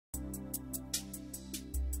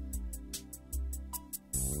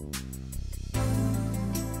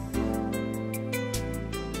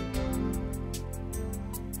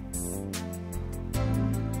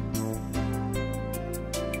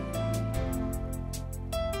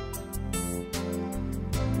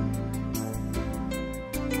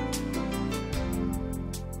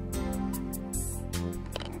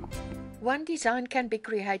One design can be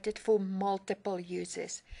created for multiple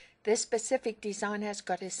uses. This specific design has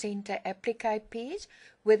got a center applique piece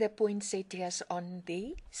with the poinsettias on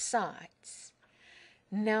the sides.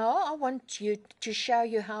 Now I want to show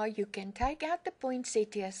you how you can take out the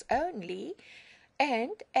poinsettias only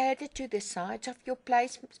and add it to the sides of your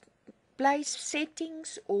place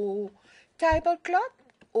settings or tablecloth,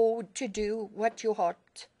 or to do what your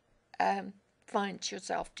heart finds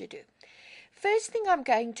yourself to do. First thing I'm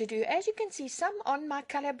going to do, as you can see, some on my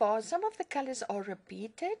color bar, some of the colors are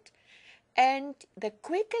repeated, and the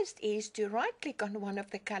quickest is to right click on one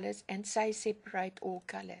of the colors and say separate all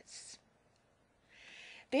colors.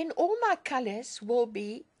 Then all my colors will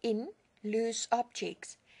be in loose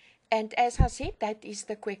objects, and as I said, that is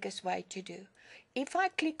the quickest way to do. If I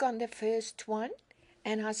click on the first one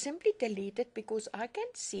and I simply delete it because I can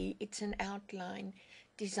see it's an outline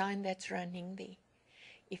design that's running there.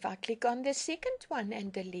 If I click on the second one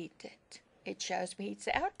and delete it, it shows me it's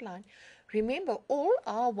the outline. Remember, all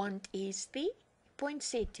I want is the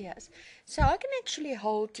poinsettias. So I can actually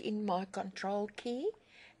hold in my control key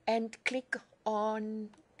and click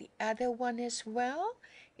on the other one as well.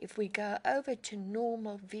 If we go over to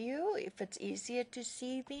normal view, if it's easier to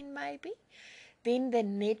see then maybe, then the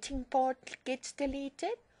netting part gets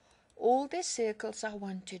deleted. All the circles I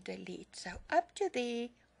want to delete. So up to there,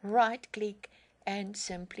 right click and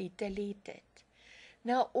simply delete it.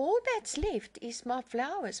 Now all that's left is my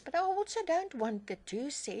flowers, but I also don't want the two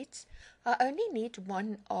sets. I only need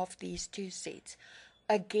one of these two sets.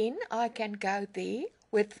 Again, I can go there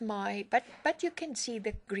with my, but you can see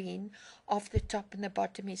the green of the top and the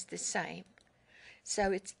bottom is the same.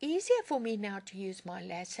 So it's easier for me now to use my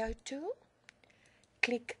lasso tool.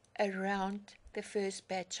 Click around the first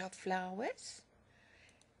batch of flowers.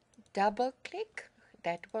 Double click.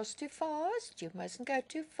 That was too fast. You mustn't go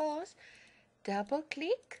too fast. Double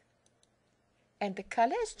click. And the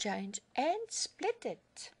colors change and split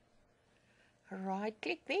it. Right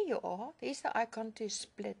click. There you are. There's the icon to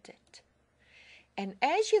split it. And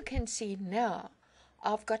as you can see now,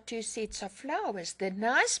 I've got two sets of flowers. The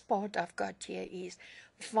nice part I've got here is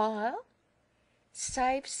File,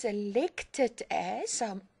 Save Selected As. So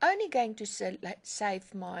I'm only going to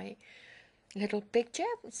save my little picture.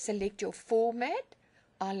 Select your format.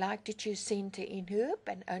 I like to choose center in hoop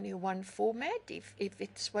and only one format if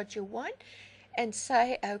it's what you want. And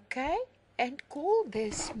say OK and call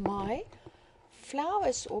this my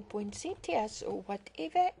flowers or poinsettias or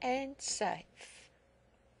whatever and save.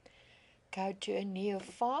 Go to a new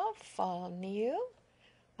file, File New.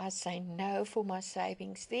 I say no for my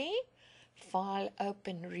savings there. File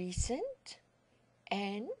Open Recent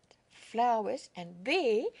and Flowers, and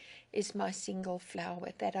there is my single flower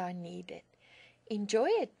that I needed. Enjoy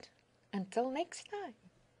it. Until next time.